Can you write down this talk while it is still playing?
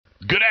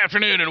Good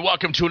afternoon and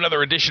welcome to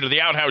another edition of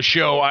the Outhouse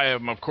Show. I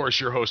am, of course,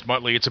 your host,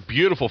 Muttley. It's a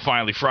beautiful,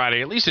 finally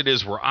Friday. At least it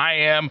is where I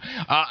am.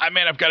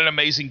 I've got an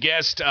amazing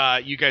guest.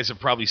 You guys have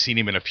probably seen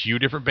him in a few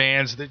different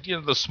bands,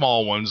 the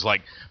small ones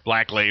like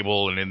Black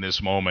Label and In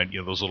This Moment,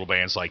 those little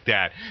bands like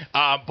that.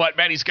 But,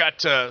 man, he's got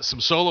some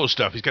solo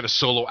stuff. He's got a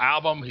solo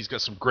album. He's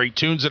got some great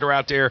tunes that are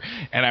out there.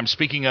 And I'm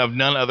speaking of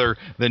none other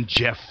than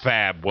Jeff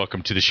Fabb.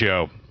 Welcome to the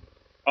show.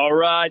 All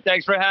right.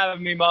 Thanks for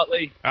having me,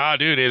 Muttley.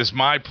 Dude, it is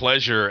my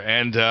pleasure.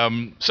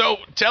 And so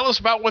tell us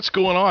about what's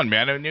going on,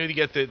 man. I knew you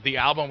get the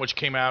album, which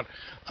came out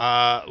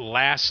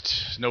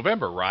last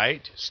November,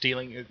 right?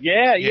 Stealing.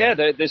 Yeah.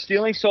 The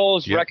Stealing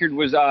Souls record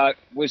was out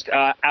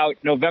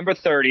November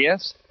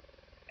 30th.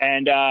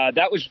 And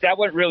that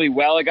went really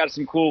well. I got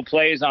some cool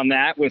plays on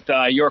that with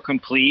You're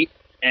Complete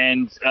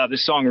and the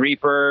song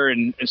Reaper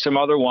and some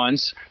other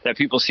ones that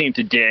people seem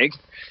to dig.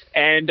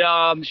 And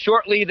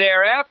shortly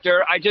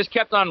thereafter, I just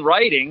kept on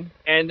writing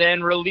and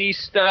then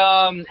released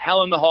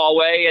Hell in the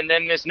Hallway and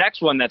then this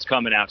next one that's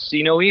coming out,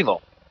 See No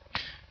Evil.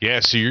 Yeah,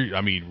 so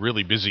you're,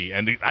 really busy.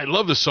 And I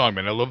love the song,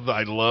 man. I love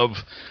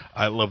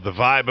the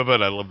vibe of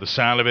it. I love the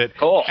sound of it.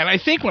 Cool. And I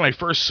think when I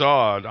first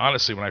saw it,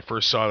 honestly,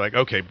 like,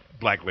 okay,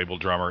 Black Label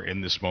drummer, In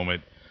This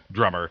Moment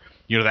drummer,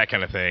 that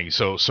kind of thing.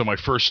 So my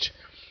first...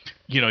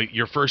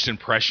 your first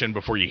impression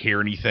before you hear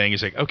anything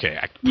is like, okay,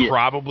 I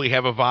probably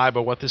have a vibe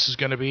of what this is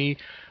going to be,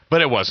 but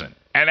it wasn't,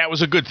 and that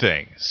was a good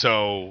thing.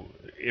 So,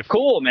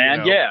 cool, man,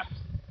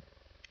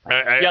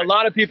 a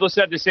lot of people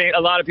said the same. A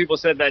lot of people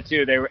said that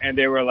too.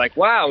 They were like,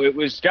 wow, it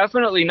was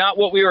definitely not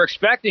what we were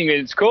expecting.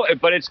 It's cool,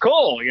 but it's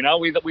cool.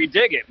 We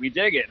dig it.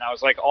 And I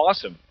was like,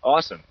 awesome.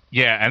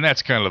 Yeah, and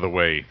that's kind of the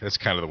way.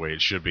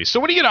 It should be. So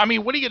what are you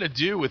gonna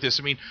do with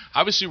this?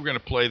 Obviously we're gonna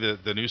play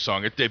the new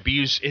song. It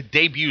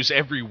debuts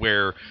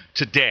everywhere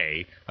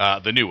today.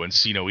 The new one,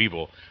 See No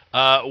Evil.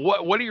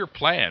 What are your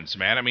plans,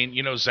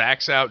 man?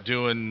 Zach's out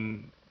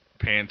doing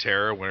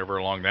Pantera,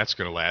 whenever long that's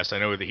gonna last. I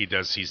know that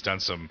he's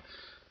done some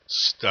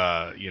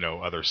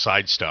other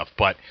side stuff,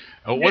 but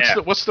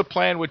what's the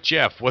plan with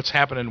Jeff? What's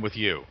happening with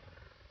you?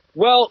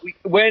 Well,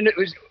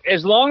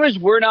 as long as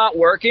we're not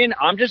working,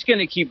 I'm just going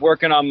to keep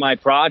working on my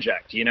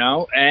project,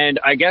 and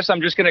I guess I'm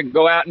just going to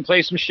go out and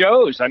play some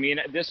shows.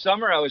 This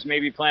summer I was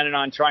maybe planning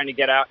on trying to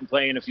get out and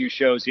playing a few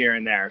shows here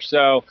and there.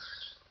 So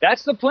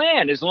that's the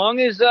plan. As long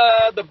as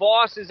the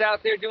boss is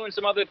out there doing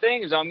some other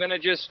things, I'm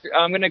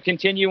gonna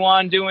continue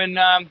on doing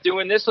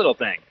this little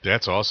thing.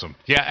 That's awesome.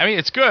 Yeah,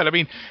 it's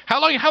good.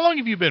 How long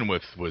have you been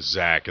with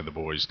Zach and the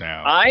boys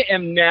now? I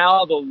am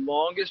now the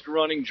longest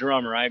running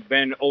drummer. I've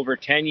been over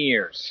 10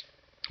 years.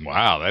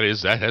 Wow, that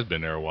has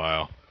been there a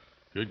while.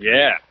 Good.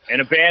 Yeah, in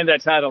a band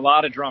that's had a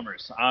lot of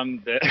drummers. I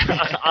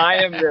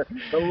am the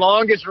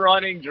longest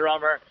running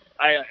drummer.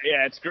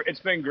 It's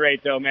been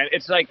great though, man.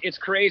 It's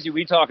crazy.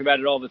 We talk about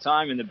it all the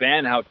time in the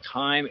band, how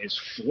time is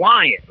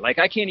flying. Like,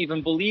 I can't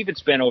even believe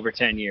it's been over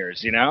 10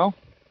 years,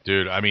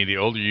 Dude, the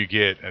older you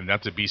get, and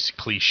not to be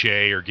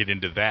cliche or get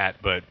into that,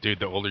 but dude,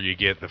 the older you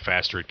get, the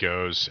faster it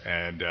goes,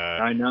 and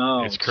I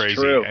know it's crazy.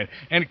 True.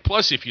 And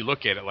plus, if you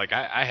look at it, like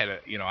I've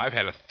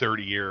had a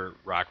 30-year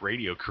rock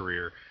radio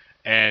career,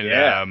 and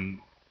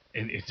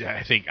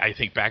I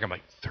think back, I'm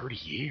like 30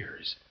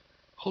 years.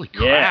 Holy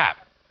crap!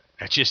 Yeah.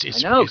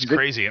 It's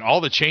crazy, and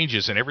all the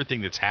changes and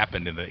everything that's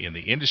happened in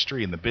the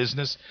industry and the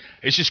business.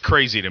 It's just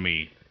crazy to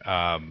me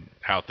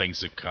how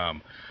things have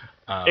come.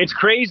 It's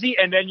crazy,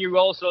 and then you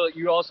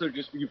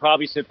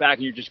probably sit back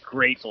and you're just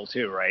grateful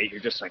too, right? You're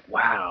just like,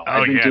 wow,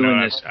 I've been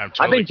doing this.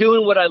 I've been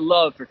doing what I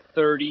love for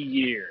 30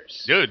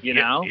 years, dude.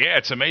 Yeah,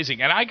 it's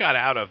amazing. And I got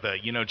out of the,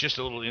 just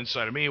a little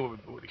inside of me,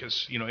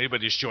 because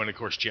anybody just joined, of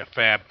course, Jeff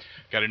Fabb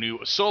got a new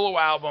solo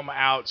album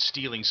out,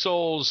 Stealing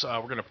Souls.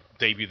 We're gonna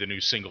debut the new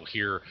single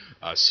here,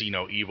 See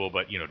No Evil,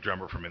 but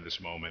drummer from In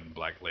This Moment and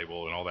Black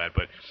Label and all that.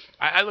 But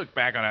I look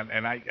back on it,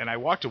 and I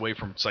walked away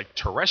from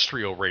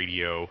terrestrial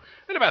radio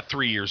about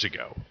 3 years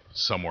ago,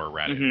 somewhere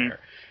around in there,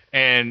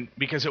 and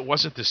because it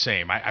wasn't the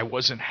same, I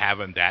wasn't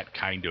having that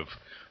kind of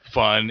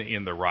fun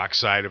in the rock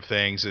side of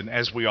things. And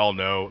as we all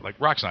know, like,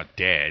 rock's not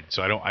dead,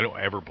 so I don't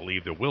ever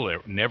believe that we'll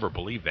never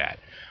believe that.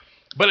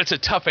 But it's a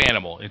tough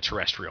animal in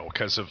terrestrial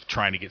because of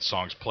trying to get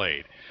songs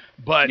played.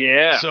 But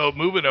so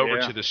moving over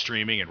to the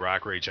streaming and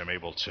Rock Rage, I'm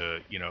able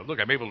to,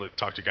 I'm able to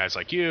talk to guys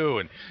like you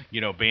and,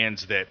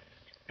 bands that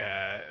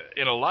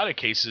in a lot of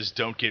cases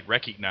don't get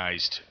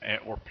recognized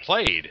or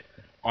played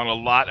on a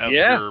lot of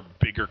your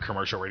bigger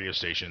commercial radio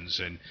stations.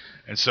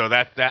 And so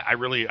that I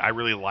really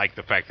like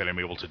the fact that I'm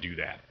able to do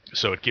that.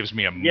 So it gives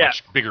me a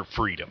much bigger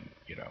freedom,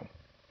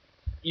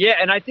 Yeah,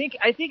 and I think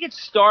it's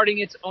starting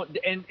its own.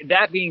 And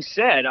that being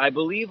said, I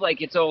believe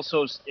it's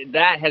also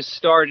that has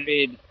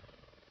started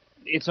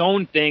its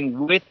own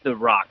thing with the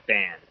rock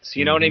bands.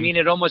 You know what I mean?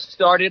 It almost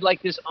started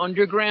like this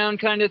underground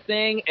kind of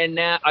thing, and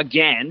now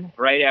again,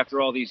 right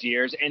after all these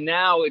years, and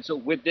now it's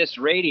with this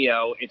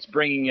radio, it's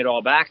bringing it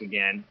all back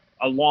again,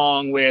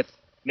 along with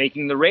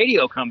making the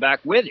radio come back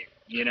with it.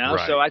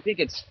 Right. So I think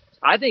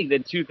the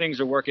two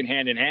things are working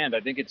hand in hand. I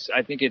think it's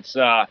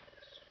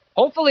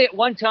Hopefully, at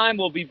one time,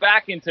 we'll be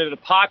back into the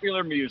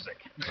popular music.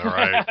 All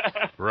right,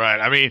 right.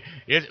 I mean,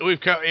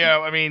 we've come.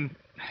 I mean,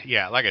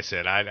 yeah. Like I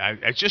said,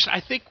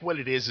 I think what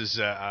it is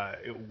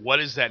what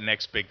is that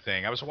next big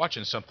thing? I was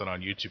watching something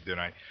on YouTube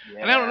tonight,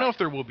 and I don't know if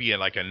there will be a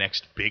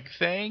next big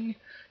thing.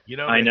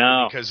 I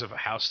know, because of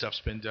how stuff's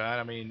been done.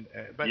 I mean,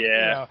 but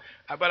yeah.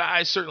 but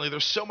I certainly,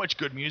 there's so much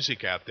good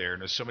music out there,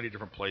 and there's so many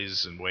different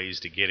places and ways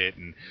to get it,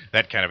 and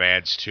that kind of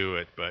adds to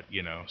it. But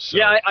so.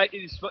 Yeah,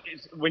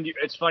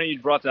 it's funny you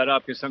brought that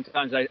up, because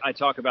sometimes I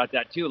talk about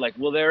that too. Like,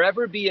 will there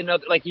ever be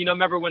another? Like,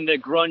 remember when the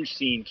grunge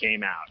scene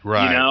came out?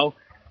 Right.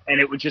 And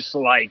it was just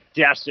like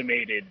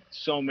decimated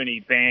so many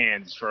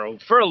bands for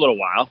a little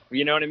while.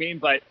 You know what I mean?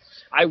 But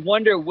I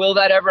wonder, will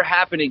that ever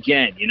happen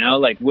again?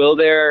 Like, will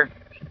there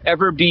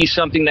ever be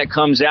something that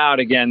comes out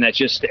again that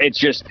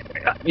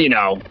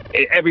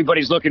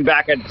everybody's looking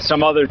back at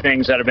some other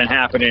things that have been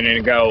happening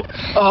and go,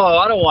 oh,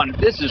 I don't want,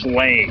 this is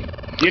lame.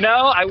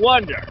 I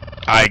wonder.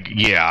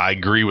 I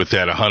agree with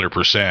that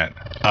 100%.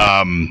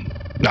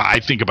 I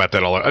think about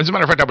that a lot. As a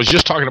matter of fact, I was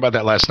just talking about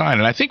that last night,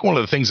 and I think one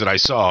of the things that I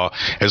saw,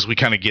 as we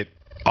kind of get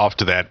off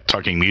to that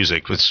talking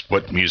music, which is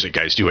what music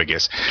guys do, I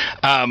guess,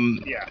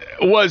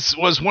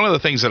 was one of the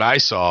things that I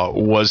saw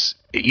was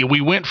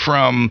we went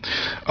from,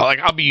 like,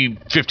 I'll be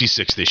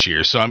 56 this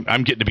year, so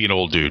I'm getting to be an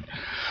old dude.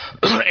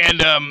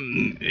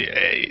 And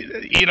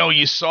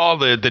you saw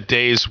the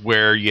days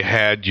where you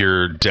had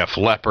your Def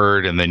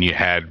Leppard, and then you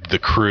had the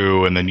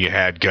Crew, and then you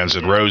had Guns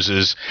N'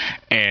 Roses,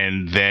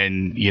 and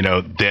then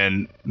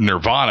then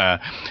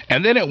Nirvana,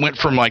 and then it went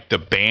from like the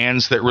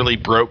bands that really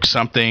broke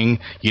something,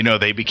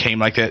 they became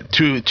like that,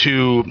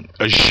 to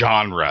a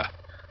genre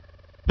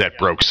that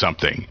broke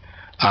something.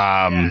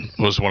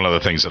 Was one of the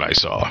things that I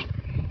saw.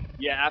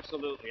 Yeah,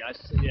 absolutely.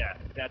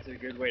 That's a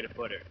good way to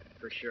put it,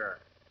 for sure.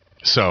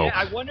 So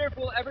I wonder if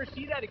we'll ever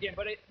see that again.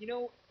 But you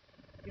know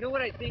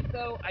what I think,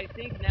 though? I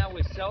think now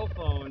with cell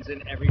phones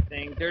and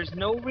everything, there's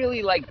no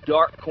really like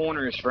dark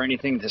corners for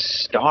anything to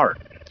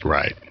start.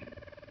 Right.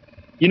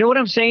 You know what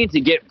I'm saying? To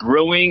get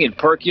brewing and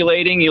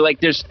percolating,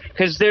 because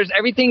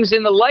everything's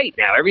in the light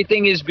now.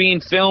 Everything is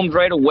being filmed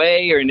right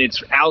away, and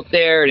it's out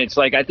there, and it's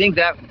like, I think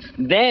that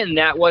then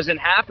that wasn't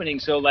happening.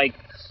 So like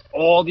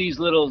all these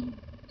little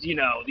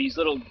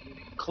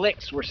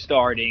cliques were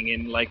starting,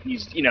 and like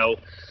these,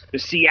 the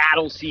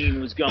Seattle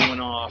scene was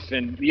going off,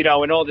 and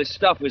and all this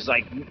stuff was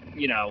like,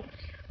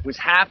 was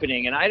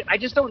happening, and I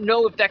just don't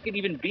know if that could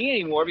even be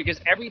anymore, because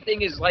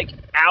everything is like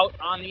out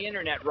on the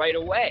internet right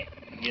away,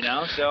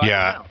 So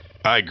yeah,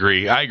 I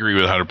agree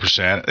with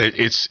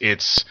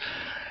 100%.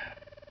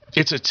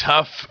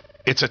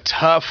 It's a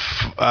tough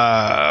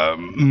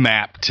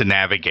map to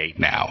navigate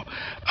now.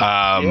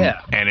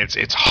 And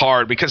it's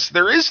hard, because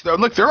there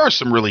are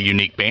some really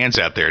unique bands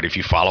out there, and if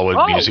you follow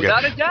music,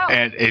 without a doubt.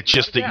 And it's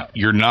just that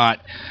you're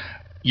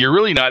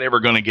really not ever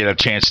going to get a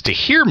chance to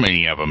hear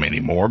many of them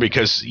anymore,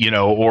 because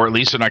or at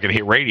least they're not going to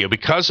hit radio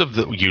because of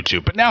the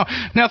YouTube. But now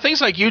things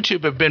like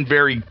YouTube have been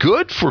very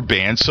good for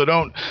bands,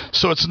 so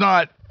it's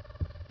not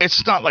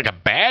like a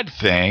bad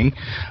thing.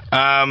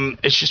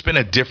 It's just been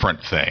a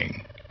different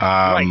thing.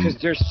 Right,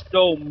 because there's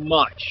so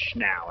much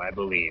now, I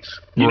believe.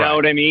 You know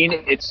what I mean?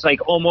 It's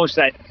like almost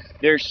that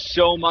there's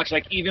so much,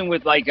 like even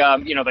with like,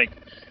 like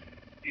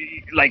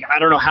I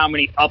don't know how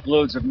many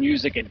uploads of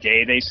music a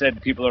day they said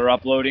people are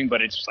uploading,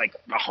 but it's like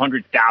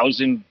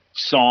 100,000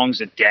 songs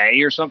a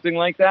day or something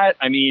like that.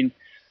 I mean,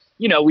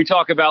 we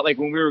talk about like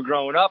when we were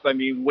growing up, I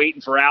mean,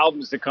 waiting for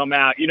albums to come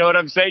out. You know what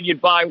I'm saying? You'd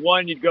buy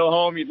one, you'd go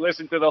home, you'd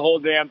listen to the whole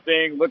damn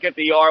thing, look at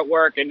the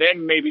artwork, and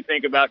then maybe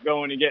think about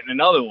going and getting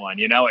another one,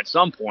 at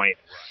some point.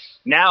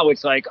 Now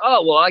it's like,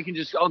 oh, well, I'll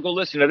go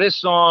listen to this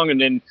song, and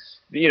then,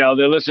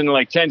 they're listening to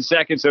like 10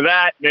 seconds of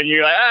that, and then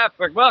you're like,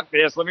 fuck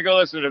this, let me go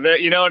listen to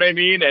that. You know what I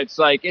mean? It's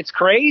like, it's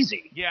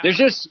crazy. Yeah, there's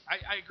just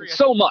I agree.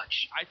 so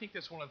much. I think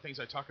that's one of the things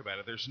I talk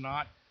about. There's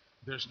not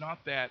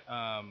that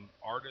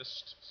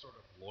artist sort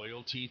of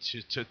loyalty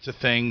to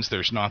things.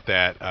 There's not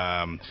that,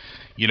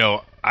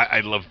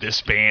 I love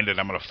this band, and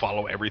I'm going to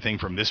follow everything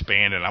from this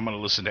band, and I'm going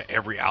to listen to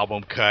every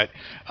album cut.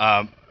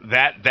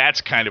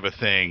 That's kind of a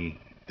thing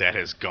that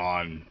has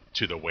gone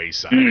to the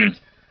wayside.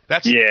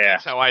 That's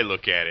how I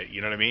look at it.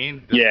 You know what I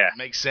mean? Does that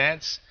make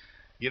sense?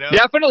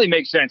 Definitely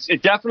makes sense.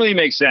 It definitely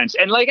makes sense.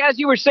 And like, as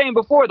you were saying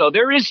before, though,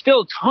 there is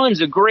still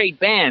tons of great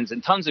bands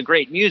and tons of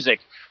great music.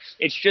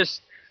 It's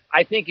just,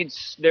 I think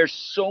there's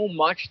so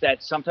much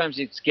that sometimes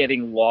it's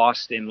getting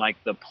lost in like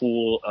the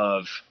pool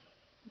of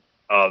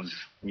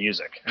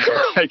music,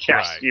 I guess.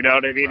 Right. You know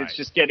what I mean? Right. It's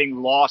just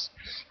getting lost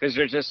because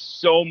there's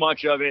just so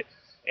much of it,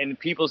 and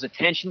people's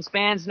attention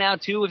spans now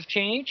too have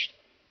changed.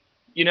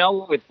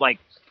 With like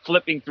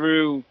flipping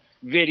through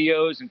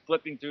videos and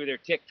flipping through their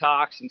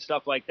TikToks and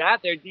stuff like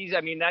that.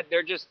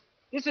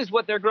 This is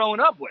what they're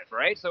growing up with,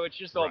 right? So it's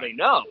just all they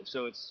know.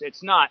 So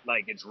it's not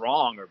like it's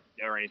wrong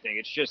or anything.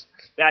 It's just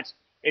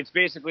it's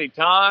basically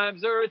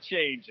times are a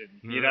changing,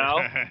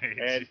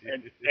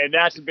 and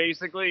that's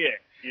basically it.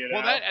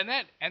 Well,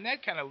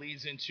 that kind of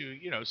leads into,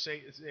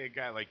 say a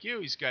guy like you,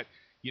 he's got,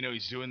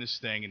 he's doing this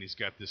thing and he's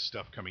got this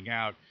stuff coming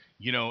out,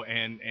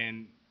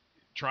 and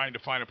trying to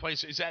find a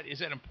place. Is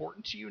that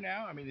important to you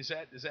now? I mean, does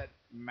that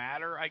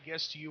matter? I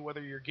guess to you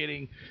whether you're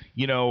getting,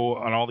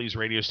 on all these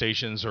radio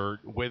stations or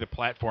the way the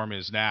platform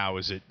is now.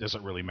 Does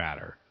it really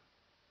matter?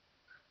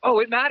 Oh,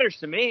 it matters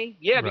to me.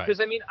 Yeah, Right. because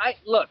I mean, I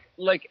look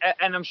like,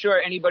 and I'm sure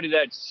anybody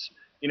that's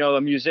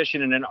a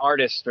musician and an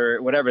artist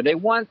or whatever, they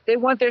want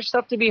their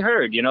stuff to be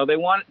heard. They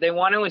want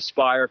to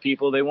inspire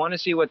people. They want to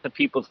see what the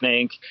people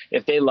think,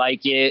 if they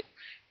like it.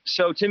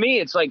 So to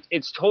me, it's like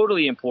it's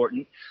totally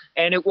important.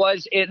 And it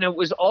was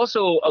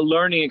also a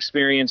learning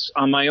experience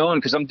on my own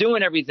because I'm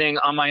doing everything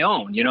on my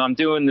own. I'm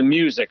doing the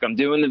music, I'm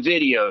doing the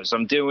videos,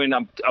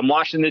 I'm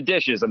washing the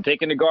dishes, I'm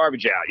taking the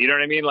garbage out. You know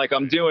what I mean? Like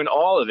I'm doing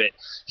all of it.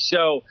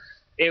 So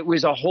it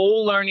was a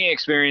whole learning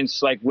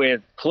experience, like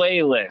with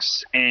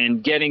playlists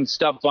and getting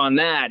stuff on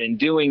that and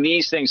doing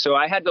these things. So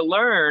I had to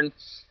learn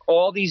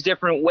all these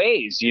different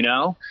ways,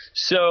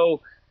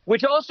 so,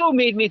 which also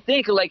made me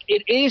think like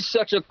it is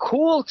such a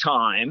cool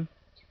time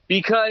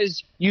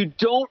because you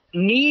don't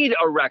need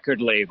a record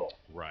label.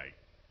 Right.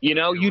 You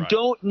right.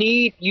 don't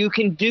need, you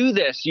can do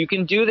this. You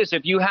can do this.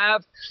 If you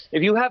have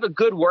a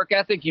good work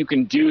ethic, you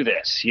can do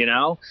this,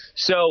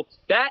 So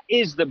that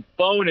is the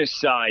bonus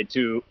side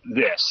to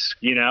this,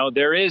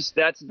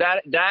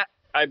 that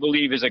I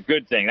believe is a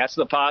good thing. That's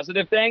the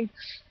positive thing.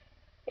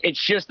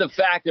 It's just the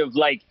fact of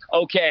like,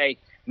 okay,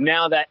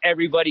 now that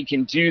everybody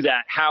can do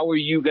that, how are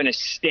you going to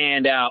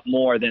stand out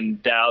more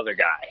than the other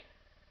guy?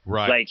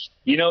 Right. Like,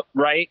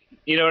 right.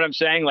 You know what I'm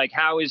saying? Like,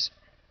 how is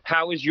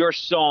your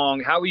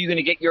song? How are you going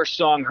to get your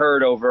song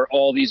heard over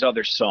all these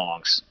other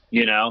songs?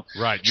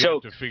 Right. You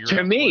so have to figure to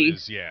out me, what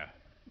is, yeah.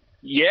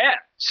 Yeah.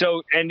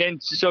 So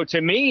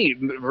to me,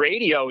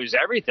 radio is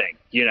everything.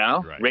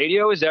 Right.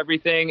 Radio is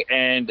everything,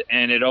 and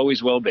it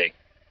always will be.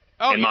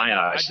 Oh, in my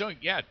eyes. Don't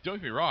get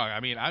me wrong. I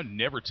mean, I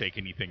never take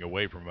anything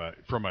away from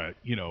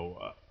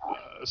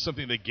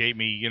something that gave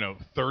me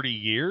 30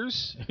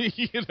 years.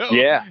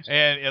 Yeah.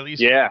 And at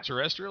least on the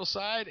terrestrial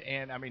side,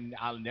 and I mean,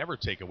 I'll never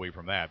take away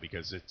from that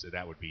because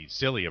that would be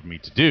silly of me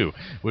to do.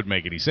 Wouldn't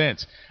make any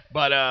sense.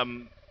 But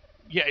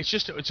yeah,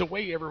 it's a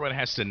way everyone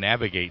has to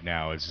navigate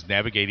now.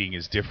 Navigating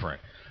is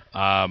different.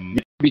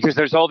 Because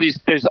there's all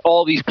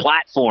these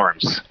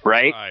platforms,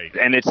 right?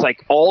 And it's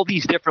like all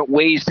these different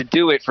ways to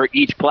do it for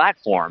each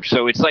platform.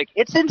 So it's like,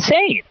 it's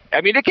insane. I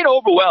mean, it can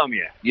overwhelm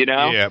you,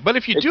 Yeah, but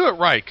if you do it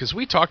right, because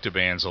we talk to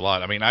bands a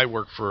lot. I mean, I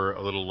work for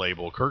a little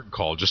label, Curtain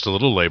Call, just a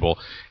little label.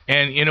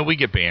 And, we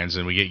get bands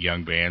and we get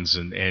young bands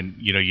and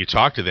you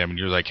talk to them and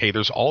you're like, hey,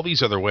 there's all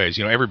these other ways.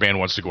 Every band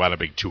wants to go out on a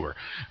big tour.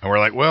 And we're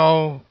like,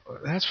 well,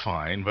 that's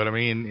fine. But, I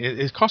mean,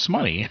 it costs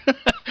money.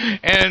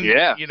 And,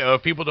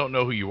 if people don't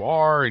know who you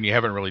are and you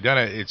haven't really done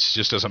it, it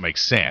just doesn't make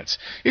sense.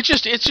 It's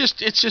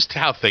just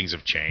how things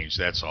have changed.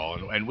 That's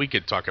all. And we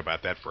could talk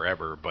about that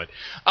forever. But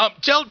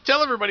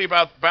tell everybody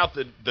about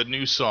the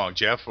new song,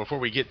 Jeff, before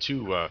we get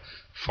too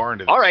far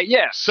into this. All right,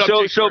 yeah.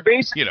 Subject so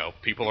basically,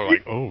 people are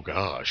like, oh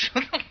gosh.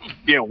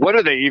 What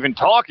are they even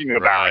talking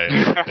about?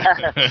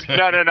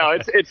 Right. No.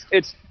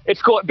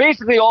 It's cool.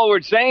 Basically, all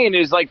we're saying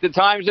is like the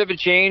times have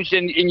changed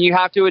and you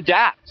have to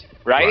adapt,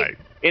 right?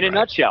 In a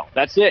nutshell,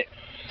 that's it.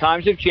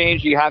 Times have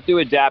changed. You have to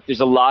adapt. There's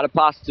a lot of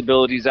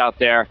possibilities out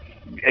there,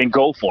 and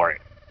go for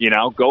it.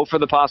 Go for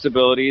the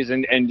possibilities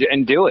and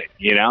do it.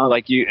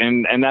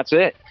 And that's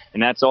it.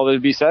 And that's all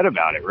there'd be said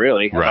about it,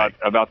 really. Right.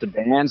 About the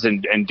bands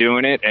and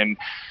doing it. And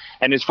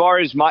as far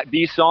as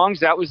these songs,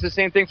 that was the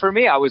same thing for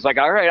me. I was like,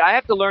 all right, I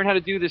have to learn how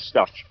to do this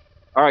stuff.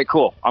 All right,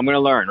 cool. I'm going to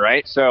learn,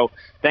 right? So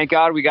thank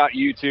God we got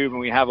YouTube and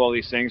we have all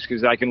these things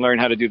because I can learn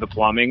how to do the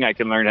plumbing. I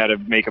can learn how to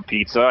make a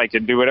pizza. I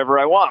can do whatever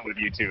I want with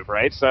YouTube,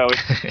 right? So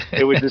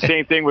it was the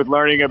same thing with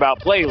learning about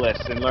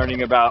playlists and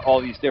learning about all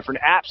these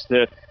different apps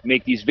to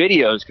make these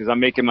videos because I'm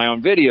making my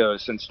own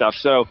videos and stuff.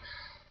 So,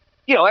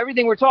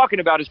 everything we're talking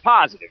about is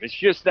positive. It's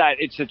just that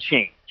it's a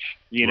change,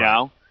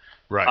 know?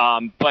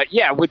 Right. But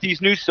yeah, with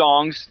these new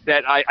songs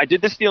that I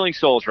did the Stealing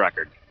Souls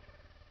record.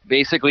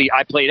 Basically,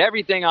 I played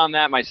everything on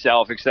that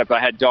myself, except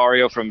I had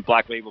Dario from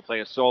Black Label play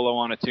a solo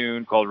on a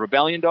tune called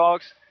Rebellion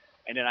Dogs.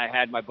 And then I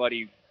had my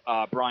buddy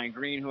Brian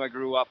Green, who I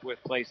grew up with,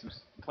 play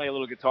a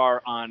little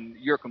guitar on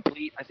You're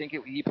Complete, I think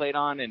he played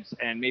on,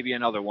 and maybe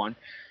another one.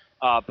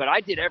 But I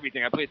did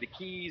everything. I played the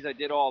keys. I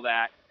did all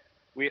that.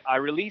 I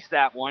released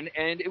that one,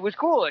 and it was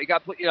cool. It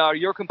got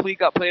You're Complete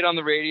got played on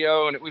the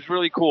radio, and it was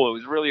really cool. It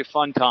was really a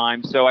fun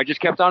time. So I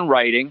just kept on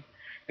writing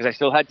because I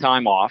still had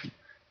time off.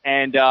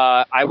 And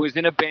I was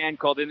in a band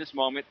called In This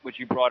Moment, which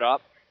you brought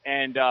up.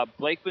 And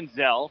Blake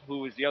Benzel, who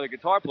was the other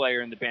guitar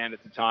player in the band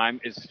at the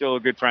time, is still a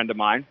good friend of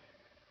mine.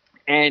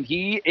 And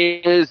he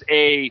is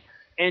a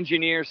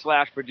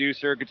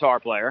engineer/producer, guitar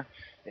player.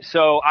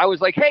 So I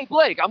was like, hey,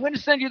 Blake, I'm going to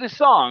send you this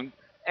song,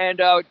 and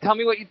tell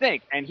me what you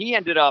think. And he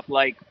ended up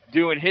like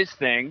doing his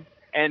thing,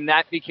 and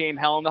that became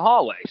Hell in the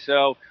Hallway.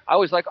 So I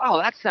was like, oh,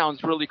 that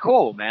sounds really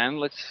cool, man. I'm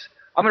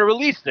going to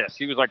release this.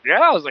 He was like, yeah.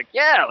 I was like,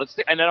 yeah, let's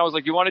do. And then I was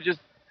like, you want to just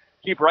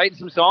keep writing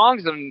some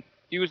songs? And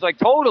he was like,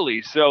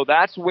 totally. So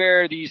that's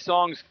where these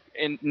songs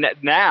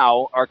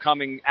now are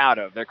coming out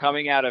of. They're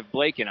coming out of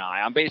Blake and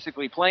I. I'm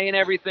basically playing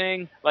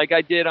everything like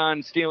I did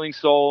on Stealing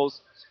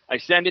Souls. I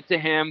send it to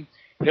him.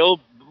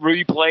 He'll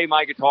replay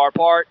my guitar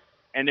part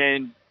and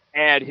then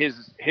add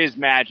his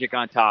magic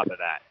on top of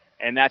that.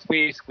 And that's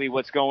basically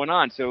what's going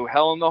on. So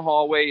Hell in the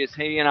Hallway is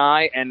he and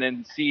I, and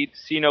then See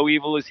No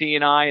Evil is he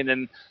and I, and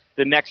then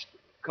the next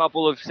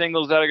couple of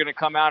singles that are going to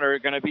come out are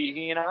going to be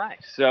he and I.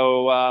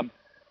 So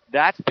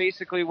that's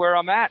basically where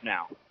I'm at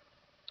now.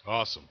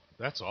 Awesome.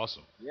 That's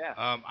awesome. Yeah.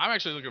 I'm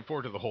actually looking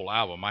forward to the whole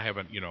album. I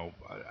haven't,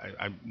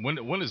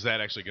 when is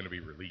that actually going to be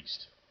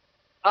released?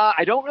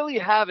 I don't really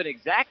have an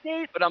exact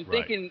date, but I'm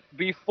thinking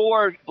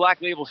before Black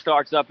Label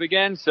starts up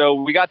again. So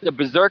we got the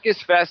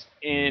Berserkist Fest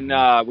in,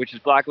 which is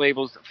Black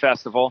Label's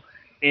festival,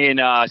 in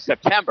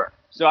September.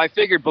 So I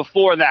figured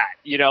before that,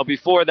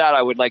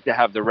 I would like to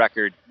have the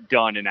record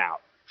done and out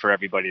for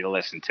everybody to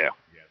listen to. Yeah,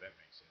 that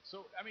makes sense.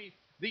 So, I mean,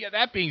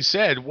 that being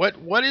said,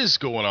 what is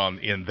going on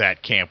in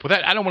that camp? Well,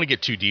 that I don't want to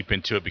get too deep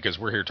into it because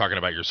we're here talking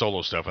about your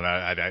solo stuff, and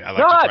I like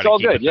to try to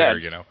keep it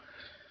there,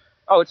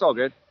 Oh, it's all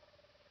good.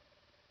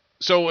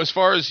 So as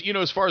far as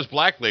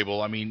Black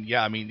Label,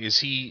 is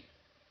he?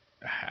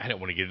 I don't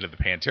want to get into the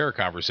Pantera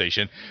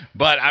conversation,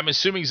 but I'm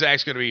assuming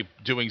Zach's going to be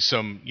doing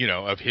some,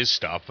 of his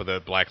stuff for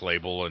the Black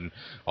Label and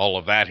all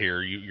of that.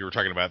 Here, you were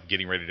talking about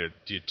getting ready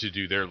to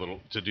do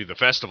the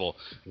festival.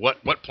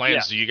 What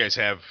plans do you guys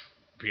have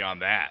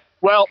beyond that?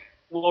 Well,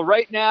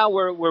 right now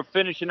we're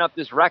finishing up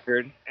this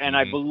record, and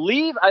I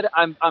believe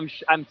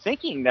I'm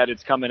thinking that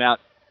it's coming out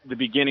the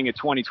beginning of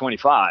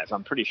 2025.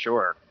 I'm pretty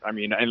sure. I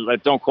mean,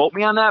 don't quote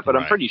me on that, but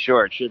I'm pretty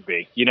sure it should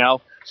be,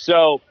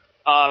 So,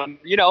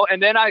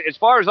 and then as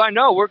far as I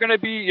know, we're going to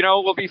be,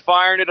 we'll be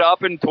firing it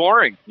up and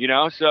touring,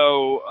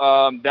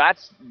 So,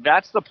 that's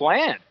the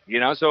plan,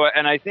 So,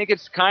 and I think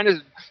it's kind of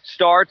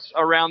starts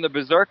around the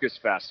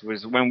Berserkist Fest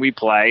was when we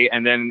play.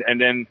 And then,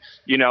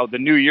 the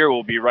new year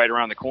will be right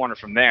around the corner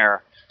from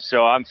there.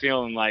 So I'm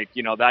feeling like,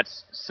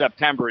 that's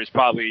September is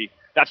probably,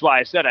 that's why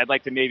I said I'd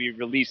like to maybe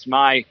release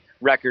my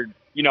record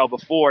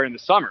before in the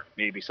summer,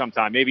 maybe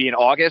sometime, maybe in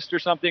August or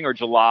something, or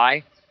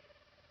July.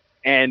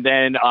 And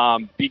then,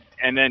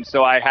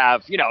 so I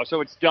have,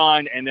 so it's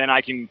done, and then I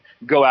can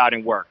go out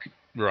and work,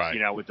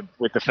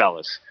 with the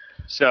fellas.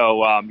 So,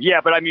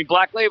 but I mean,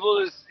 Black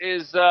Label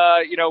is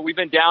we've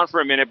been down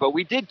for a minute, but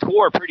we did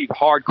tour pretty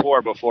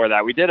hardcore before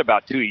that. We did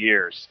about 2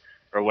 years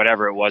or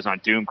whatever it was on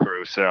Doom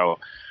Crew. So,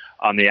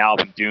 on the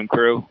album Doom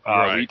Crew,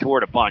 we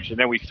toured a bunch, and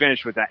then we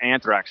finished with the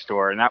Anthrax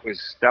tour, and that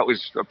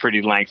was a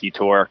pretty lengthy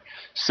tour.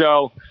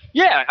 So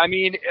yeah, I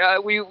mean,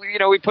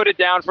 we put it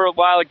down for a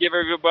while to give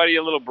everybody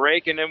a little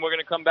break, and then we're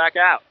gonna come back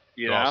out,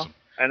 Awesome.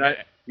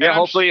 And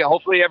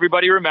hopefully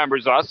everybody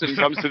remembers us and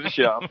comes to the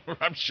show.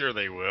 I'm sure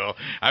they will.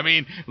 I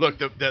mean, look,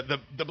 the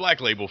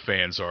Black Label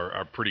fans are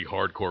a pretty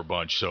hardcore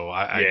bunch, so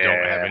I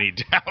don't have any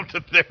doubt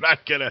that they're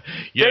not gonna.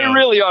 They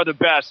really are the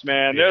best,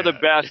 man. They're the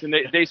best, and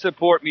they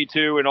support me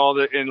too,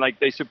 and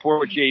they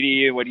support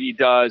JD and what he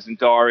does and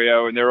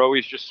Dario, and they're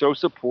always just so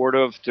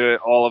supportive to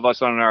all of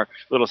us on our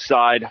little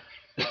side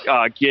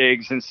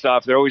gigs and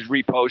stuff. They're always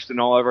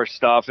reposting all of our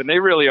stuff, and they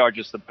really are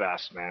just the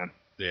best, man.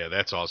 Yeah,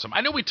 that's awesome.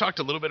 I know we talked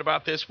a little bit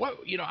about this.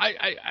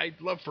 I'd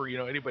love for,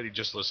 anybody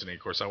just listening,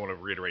 of course, I want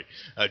to reiterate,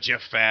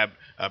 Jeff Fabb,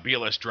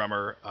 BLS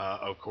drummer,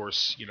 of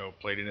course,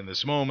 played it in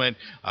this moment.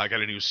 Got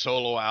a new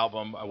solo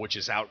album, which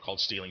is out called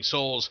Stealing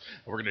Souls.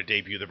 We're going to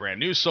debut the brand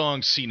new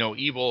song, See No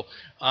Evil.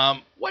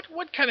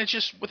 What kind of,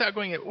 just without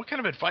going, what kind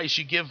of advice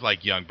you give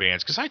like young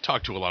bands? Because I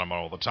talk to a lot of them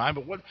all the time,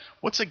 but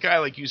what's a guy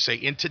like you say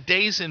in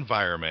today's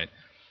environment?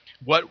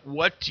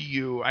 What do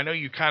you, I know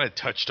you kind of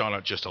touched on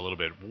it just a little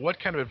bit.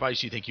 What kind of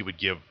advice do you think you would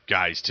give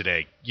guys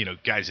today,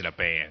 guys in a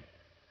band?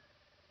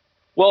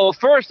 Well,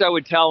 first I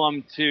would tell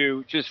them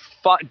to just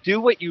do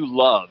what you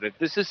love. If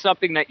this is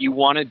something that you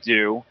want to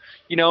do,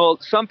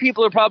 some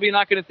people are probably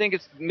not going to think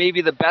it's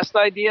maybe the best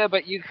idea,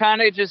 but you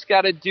kind of just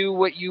got to do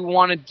what you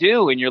want to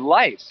do in your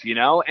life,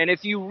 And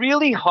if you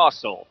really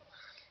hustle,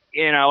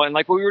 and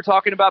like what we were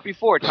talking about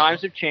before,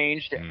 times have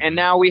changed, and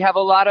now we have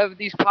a lot of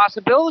these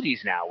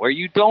possibilities now where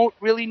you don't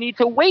really need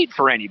to wait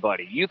for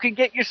anybody. You can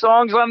get your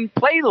songs on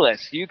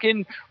playlists. You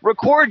can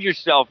record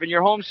yourself in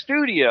your home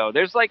studio.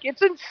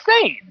 It's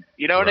insane.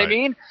 You know what I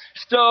mean?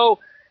 So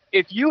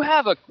if you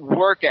have a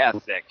work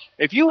ethic,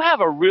 if you have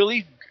a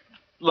really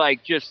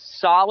just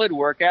solid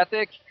work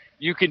ethic,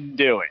 you can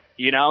do it.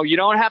 You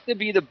don't have to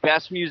be the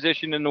best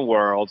musician in the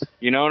world.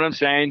 You know what I'm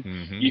saying?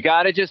 Mm-hmm. You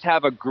got to just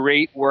have a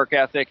great work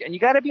ethic, and you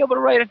got to be able to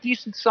write a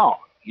decent song.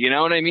 You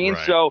know what I mean?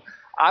 Right. So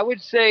I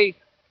would say,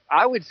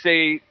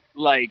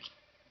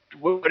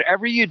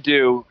 whatever you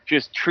do,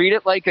 just treat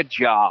it like a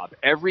job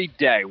every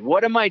day.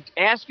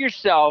 Ask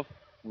yourself,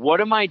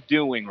 what am I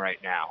doing right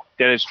now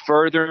that is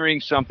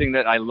furthering something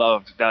that I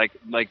love,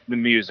 like the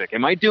music?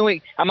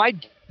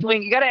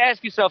 You got to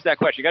ask yourself that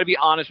question. You got to be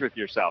honest with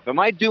yourself. Am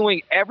I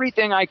doing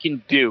everything I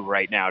can do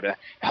right now to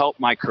help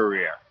my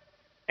career?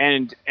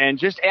 And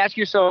just ask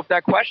yourself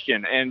that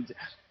question. And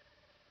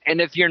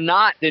if you're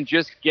not, then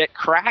just get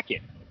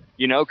cracking,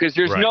 because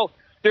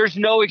there's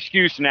no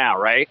excuse now,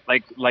 right?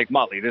 Like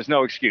Muttley, there's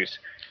no excuse.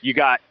 You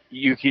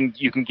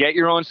can get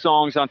your own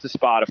songs onto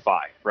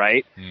Spotify,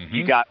 right? Mm-hmm.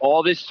 You got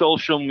all this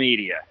social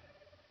media.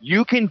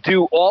 you can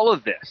do all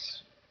of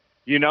this.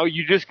 You know,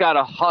 you just got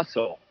to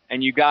hustle,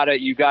 and you got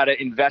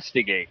to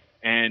investigate,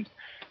 and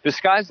the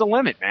sky's the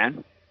limit,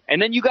 man.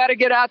 And then you got to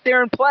get out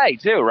there and play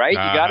too, right? You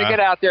got to get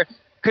out there,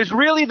 because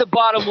really the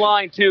bottom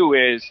line too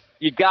is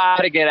you got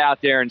to get out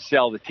there and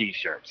sell the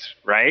T-shirts,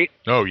 right?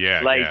 Oh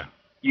yeah, like yeah.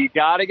 You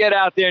got to get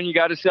out there and you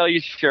got to sell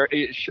your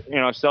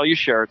sell your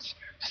shirts.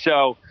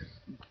 So,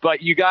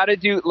 but you got to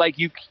do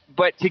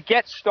but to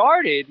get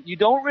started, you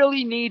don't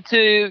really need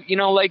to,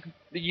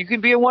 you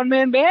can be a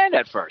one-man band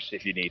at first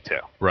if you need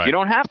to. Right. You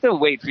don't have to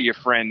wait for your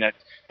friend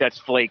that's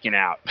flaking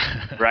out,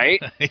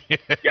 right?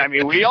 I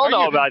mean, we all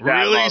know about that.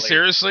 Really? Molly.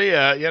 Seriously?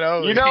 You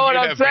know what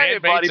I'm saying,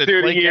 buddy,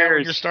 through the years.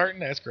 When you're starting?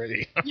 That's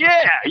crazy.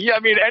 yeah.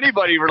 I mean,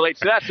 anybody relates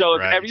to that. So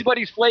if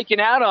everybody's flaking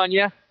out on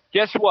you,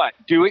 guess what?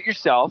 Do it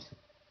yourself.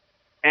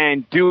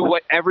 And do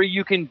whatever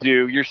you can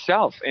do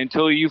yourself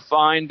until you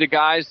find the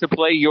guys to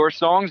play your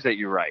songs that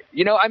you write.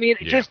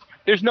 Just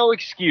there's no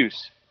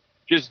excuse.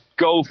 Just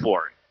go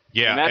for it.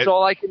 Yeah, and that's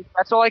all I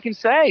can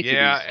say to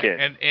yeah, these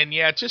kids. And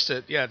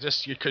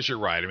just because you're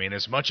right. I mean,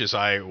 as much as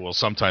I will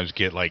sometimes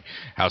get like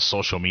how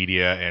social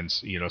media and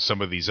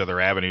some of these other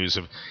avenues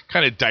have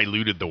kind of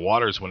diluted the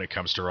waters when it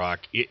comes to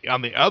rock.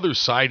 On the other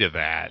side of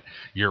that,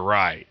 you're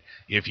right.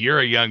 If you're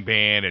a young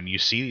band and you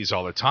see these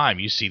all the time,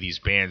 you see these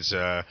bands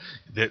that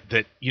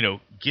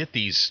get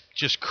these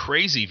just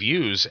crazy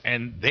views,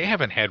 and they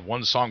haven't had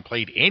one song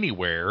played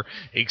anywhere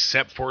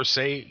except for,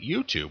 say,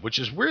 YouTube, which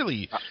is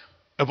really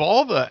of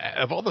all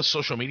the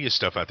social media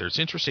stuff out there. It's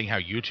interesting how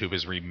YouTube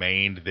has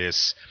remained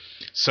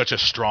such a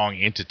strong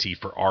entity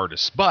for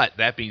artists. But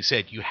that being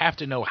said, you have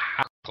to know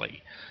how to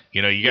play.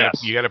 You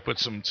got to put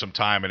some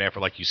time and effort,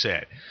 like you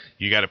said.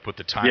 You got to put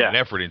the time and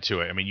effort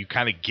into it. I mean, you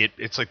kind of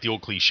it's like the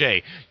old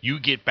cliche. You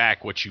get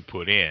back what you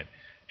put in,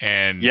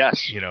 and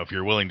if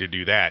you're willing to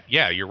do that,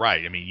 you're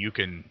right. I mean, you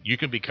can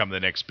become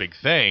the next big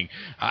thing.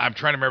 I'm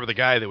trying to remember the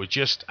guy that was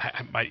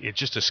it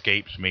just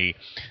escapes me,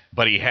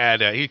 but he's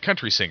a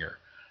country singer,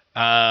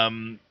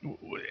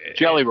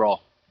 Jelly Roll.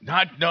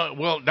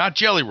 Not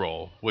Jelly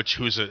Roll,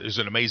 who's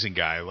an amazing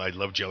guy. I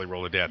love Jelly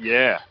Roll to death.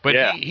 Yeah,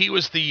 but he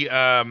was he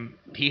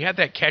had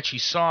that catchy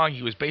song.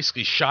 He was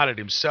basically shot at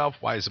himself.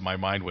 Why is it my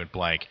mind went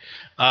blank?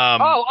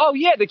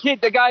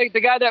 The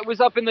guy that was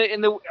up in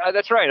the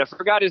that's right. I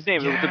forgot his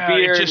name. With the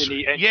beard.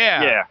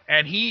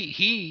 And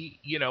he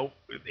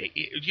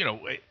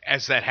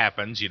as that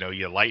happens,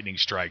 lightning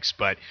strikes.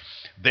 But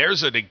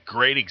there's a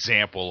great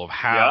example of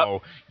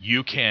how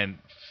you can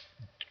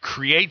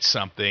create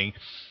something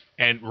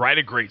and write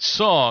a great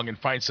song and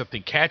find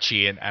something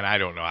catchy, and I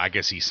don't know, I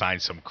guess he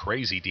signed some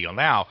crazy deal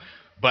now,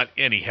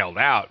 and he held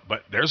out,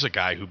 but there's a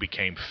guy who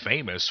became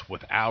famous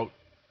without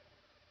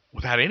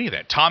any of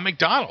that. Tom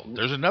McDonald,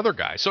 there's another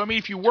guy. So I mean,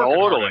 if you work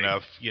hard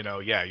enough,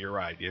 you're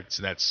right.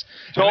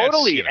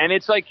 And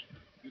it's like,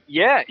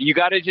 you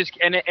got to just,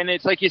 and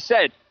it's like you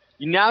said,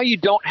 now you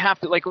don't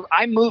have to, like,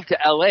 I moved to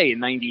LA in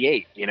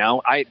 '98,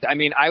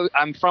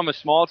 I'm from a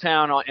small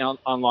town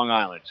on Long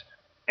Island.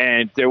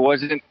 And there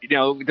wasn't,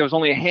 there was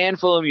only a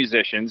handful of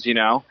musicians,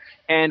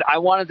 and I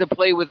wanted to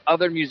play with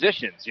other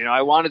musicians.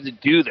 I wanted to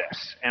do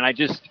this, and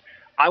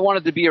I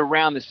wanted to be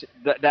around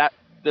the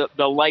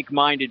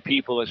like-minded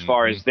people as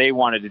far as they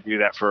wanted to do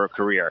that for a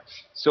career.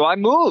 So I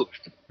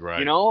moved,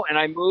 and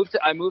I moved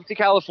to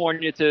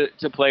California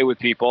to play with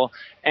people,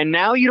 and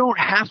now you don't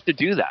have to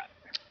do that.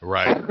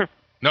 Right.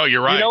 No,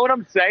 you're right. You know what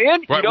I'm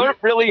saying? Right. You don't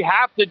really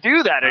have to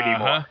do that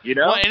anymore.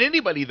 Well, and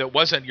anybody that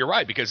wasn't, you're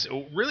right, because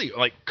really,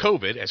 like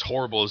COVID, as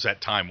horrible as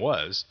that time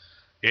was,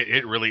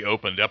 it really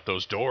opened up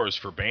those doors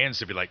for bands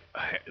to be like,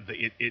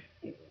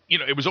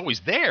 it was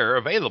always there,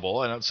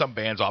 available, and some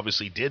bands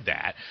obviously did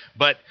that,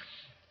 but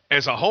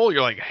as a whole,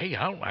 you're like, hey,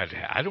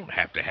 I don't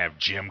have to have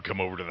Jim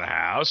come over to the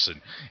house,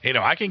 and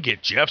I can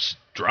get Jeff's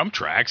drum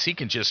tracks. He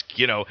can just,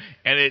 and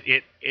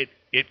it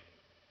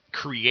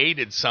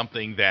created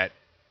something that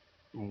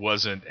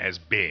wasn't as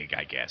big,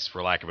 I guess,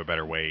 for lack of a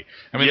better way.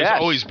 I mean, there's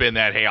always been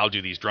that, hey, I'll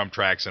do these drum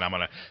tracks and I'm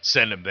going to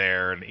send them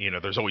there. And,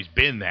 there's always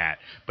been that,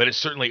 but it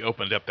certainly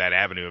opened up that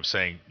avenue of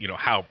saying,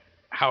 how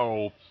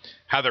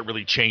that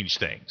really changed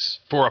things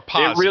for a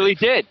positive. It really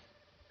did.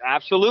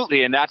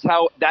 Absolutely. And that's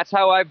how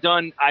I've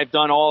done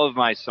all of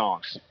my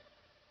songs.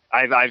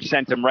 I've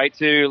sent them right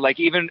to, like,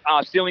 even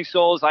Stealing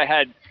Souls. I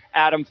had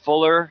Adam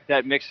Fuller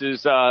that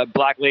mixes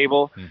Black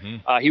Label.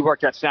 He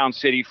worked at Sound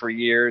City for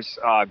years.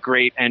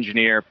 Great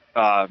engineer,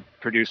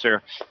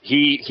 producer.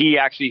 He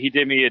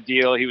did me a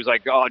deal. He was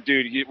like, oh,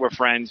 dude, we're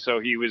friends.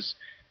 So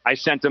I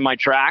sent him my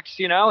tracks,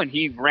 and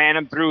he ran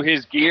them through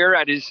his gear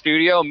at his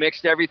studio,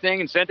 mixed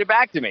everything, and sent it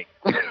back to me.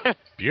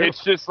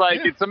 It's just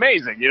like, it's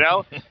amazing,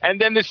 And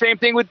then the same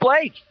thing with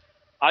Blake.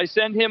 I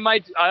send him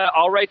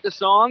I'll write the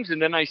songs,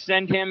 and then I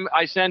send him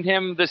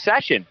the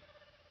session,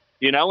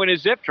 in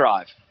his zip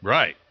drive.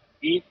 Right.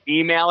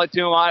 Email it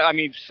to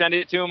him. Send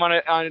it to him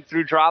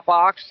through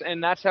Dropbox,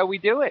 and that's how we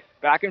do it,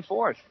 back and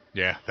forth.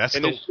 Yeah,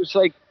 it's just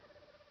like,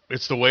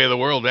 It's the way of the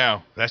world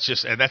now. That's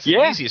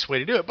the easiest way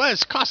to do it, but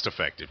it's cost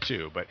effective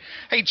too. But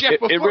hey, Jeff,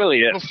 it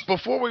really is.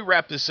 Before we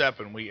wrap this up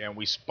and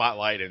we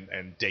spotlight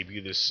and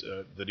debut this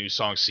the new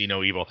song "See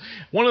No Evil,"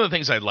 one of the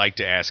things I'd like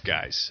to ask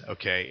guys,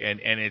 okay,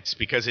 and it's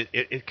because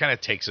it kind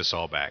of takes us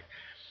all back.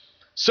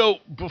 So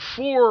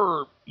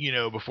before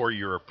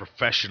you're a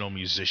professional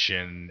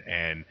musician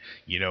and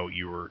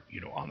you were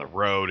on the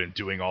road and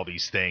doing all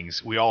these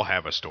things, we all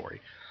have a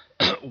story.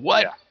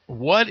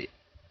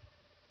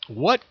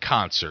 What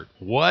concert,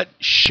 what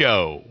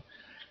show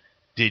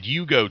did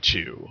you go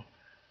to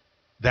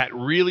that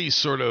really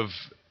sort of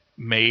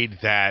made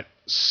that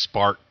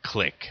spark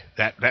click?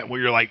 That where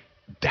you're like,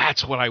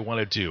 that's what I want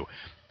to do.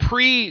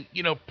 Pre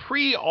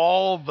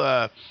all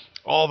the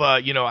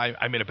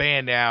I'm in a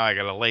band now, I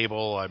got a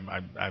label,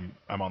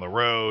 I'm on the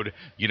road.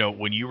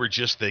 When you were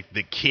just the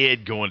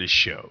kid going to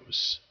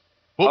shows.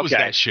 What was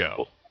that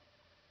show?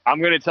 I'm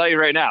going to tell you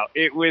right now.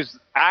 It was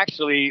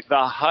actually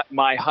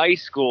my high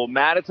school,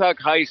 Mattituck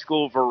High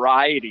School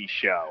variety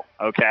show,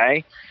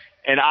 okay?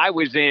 And I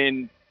was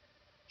in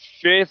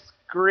 5th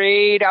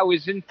grade. I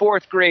was in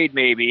 4th grade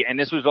maybe, and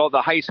this was all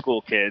the high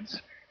school kids.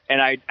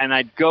 And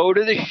I'd go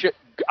to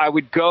I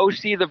would go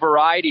see the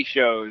variety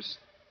shows,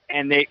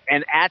 and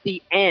at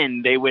the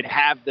end they would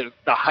have the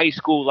high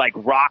school like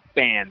rock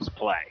bands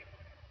play.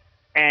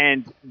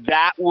 And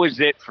that was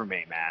it for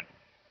me, man.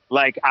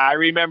 Like, I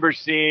remember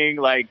seeing,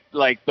 like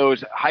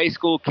those high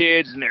school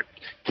kids and their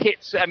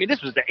kits. I mean,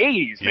 this was the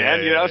 80s,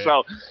 man, Yeah.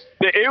 So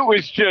it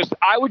was just,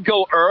 I would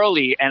go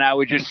early and I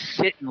would just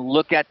sit and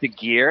look at the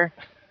gear,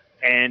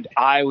 and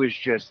I was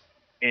just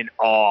in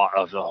awe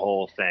of the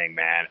whole thing,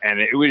 man. And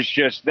it was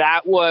just,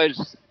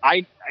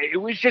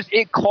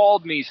 it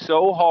called me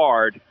so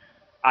hard.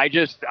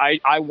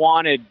 I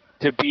wanted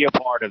to be a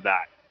part of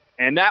that.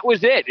 And that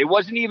was it. It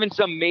wasn't even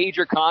some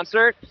major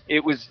concert.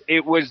 It was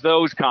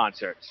those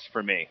concerts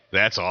for me.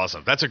 That's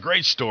awesome. That's a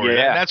great story.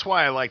 Yeah. That's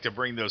why I like to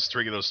bring those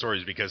three of those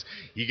stories, because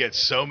you get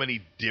so many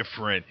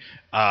different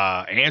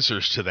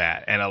answers to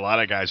that. And a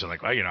lot of guys are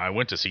like, well, I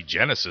went to see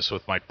Genesis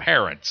with my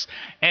parents.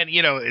 And,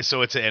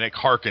 so it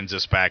harkens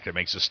us back. It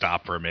makes us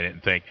stop for a minute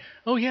and think,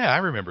 oh, yeah, I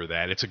remember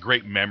that. It's a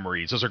great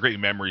memories. Those are great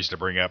memories to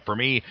bring up. For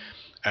me,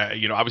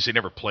 obviously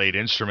never played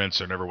instruments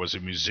or never was a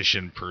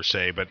musician per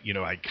se, but,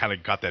 I kind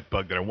of got that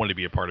bug that I wanted to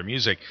be a part of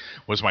music.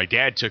 Was my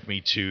dad took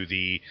me to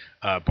the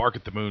Bark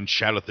at the Moon,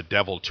 Shout at the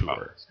Devil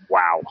tour. Oh,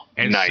 wow.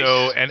 And nice.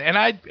 So, and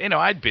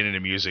I'd been into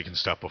music and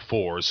stuff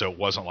before, so it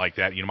wasn't like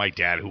that. My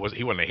dad, he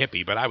wasn't a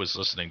hippie, but I was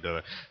listening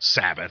to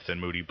Sabbath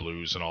and Moody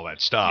Blues and all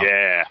that stuff.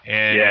 Yeah.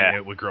 And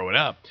it was growing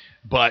up.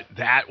 But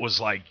that was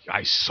like,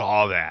 I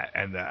saw that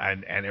and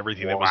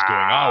everything that was going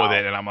on with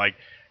it, and I'm like,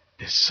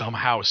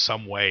 somehow,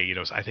 some way,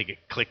 I think it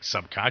clicked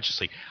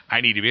subconsciously.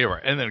 I need to be able.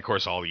 And then, of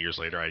course, all the years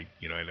later, I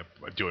ended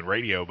up doing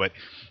radio. But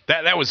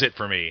that was it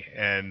for me.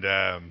 And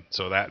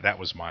so that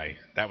was my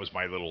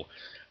little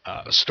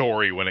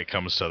story when it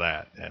comes to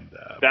that. And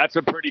that's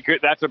a pretty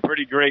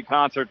great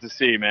concert to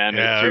see, man.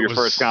 Yeah, for your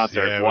first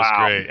concert. Yeah, it wow. was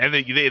great.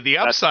 And the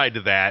upside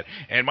to that,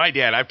 and my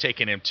dad, I've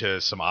taken him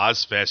to some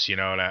Ozfest,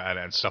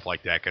 and stuff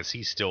like that, because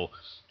he's still.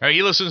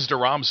 He listens to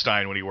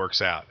Rammstein when he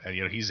works out, and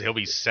he'll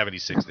be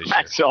 76 this year.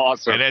 That's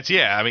awesome. And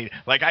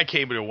I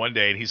came to one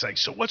day, and he's like,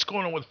 "So what's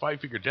going on with Five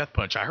Finger Death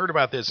Punch? I heard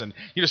about this, and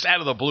just out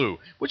of the blue,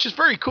 which is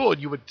very cool."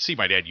 And you would see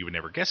my dad, you would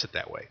never guess it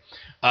that way.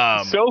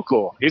 So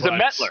cool. He's a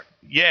Metler.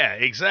 Yeah,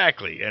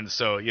 exactly. And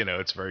so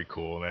it's very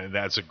cool, and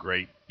that's a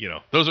great.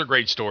 Those are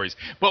great stories.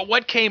 But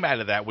what came out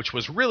of that, which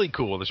was really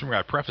cool, this is where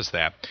I preface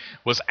that,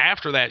 was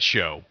after that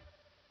show.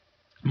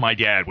 My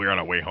dad, we were on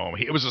our way home.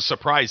 It was a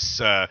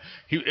surprise.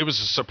 It was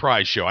a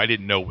surprise show. I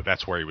didn't know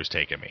that's where he was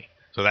taking me,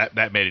 so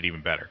that made it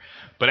even better.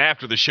 But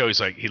after the show,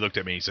 he looked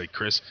at me. He's like,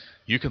 "Chris,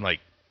 you can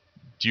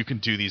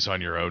do these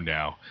on your own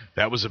now."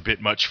 That was a bit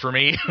much for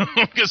me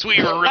because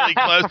we were really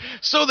close.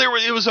 So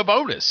it was a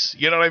bonus.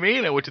 You know what I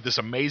mean? I went to this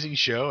amazing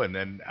show, and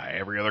then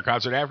every other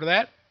concert after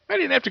that, I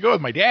didn't have to go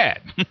with my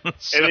dad.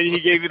 So, and then he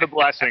gave you the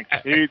blessing.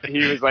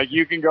 He was like,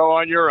 "You can go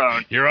on your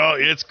own."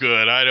 It's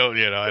good. I don't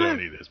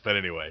need this. But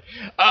anyway,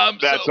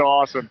 that's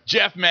awesome,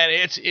 Jeff. Man,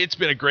 it's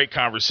been a great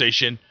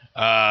conversation.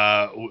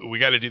 We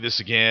got to do this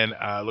again.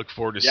 Look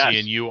forward to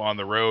seeing you on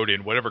the road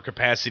in whatever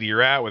capacity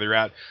you're at, whether you're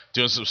out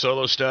doing some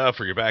solo stuff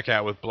or you're back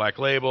out with Black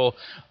Label.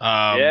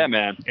 Yeah,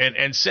 man.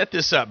 And set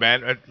this up,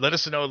 man. Let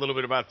us know a little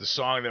bit about the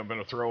song that I'm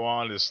going to throw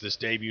on this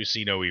debut,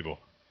 See No Evil.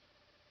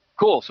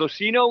 Cool. So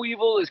See No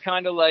Evil is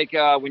kind of like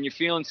when you're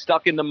feeling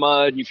stuck in the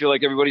mud and you feel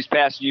like everybody's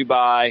passing you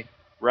by,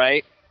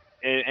 right?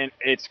 And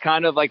it's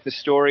kind of like the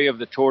story of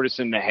the tortoise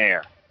and the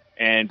hare.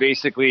 And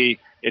basically,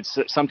 it's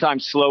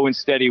sometimes slow and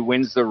steady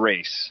wins the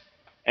race.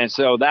 And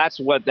so that's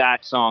what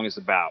that song is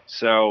about.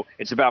 So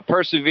it's about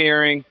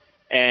persevering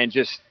and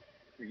just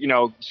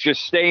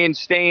staying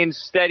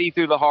steady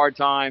through the hard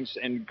times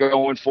and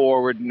going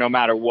forward no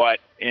matter what,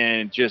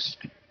 and just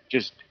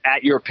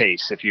at your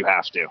pace if you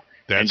have to.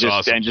 That's and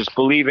awesome. And just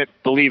believe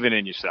it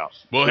in yourself.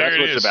 Well, so here that's it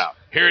what is. It's about.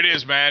 Here it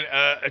is, man.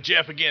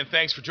 Jeff, again,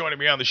 thanks for joining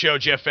me on the show,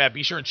 Jeff Fabb.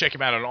 Be sure and check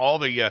him out on all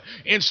the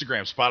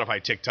Instagram,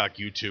 Spotify, TikTok,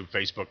 YouTube,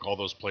 Facebook, all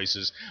those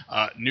places.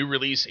 New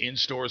release in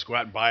stores. Go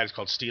out and buy it. It's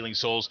called Stealing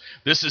Souls.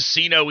 This is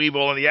See No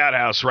Evil in the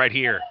Outhouse right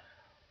here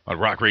on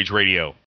Rock Rage Radio.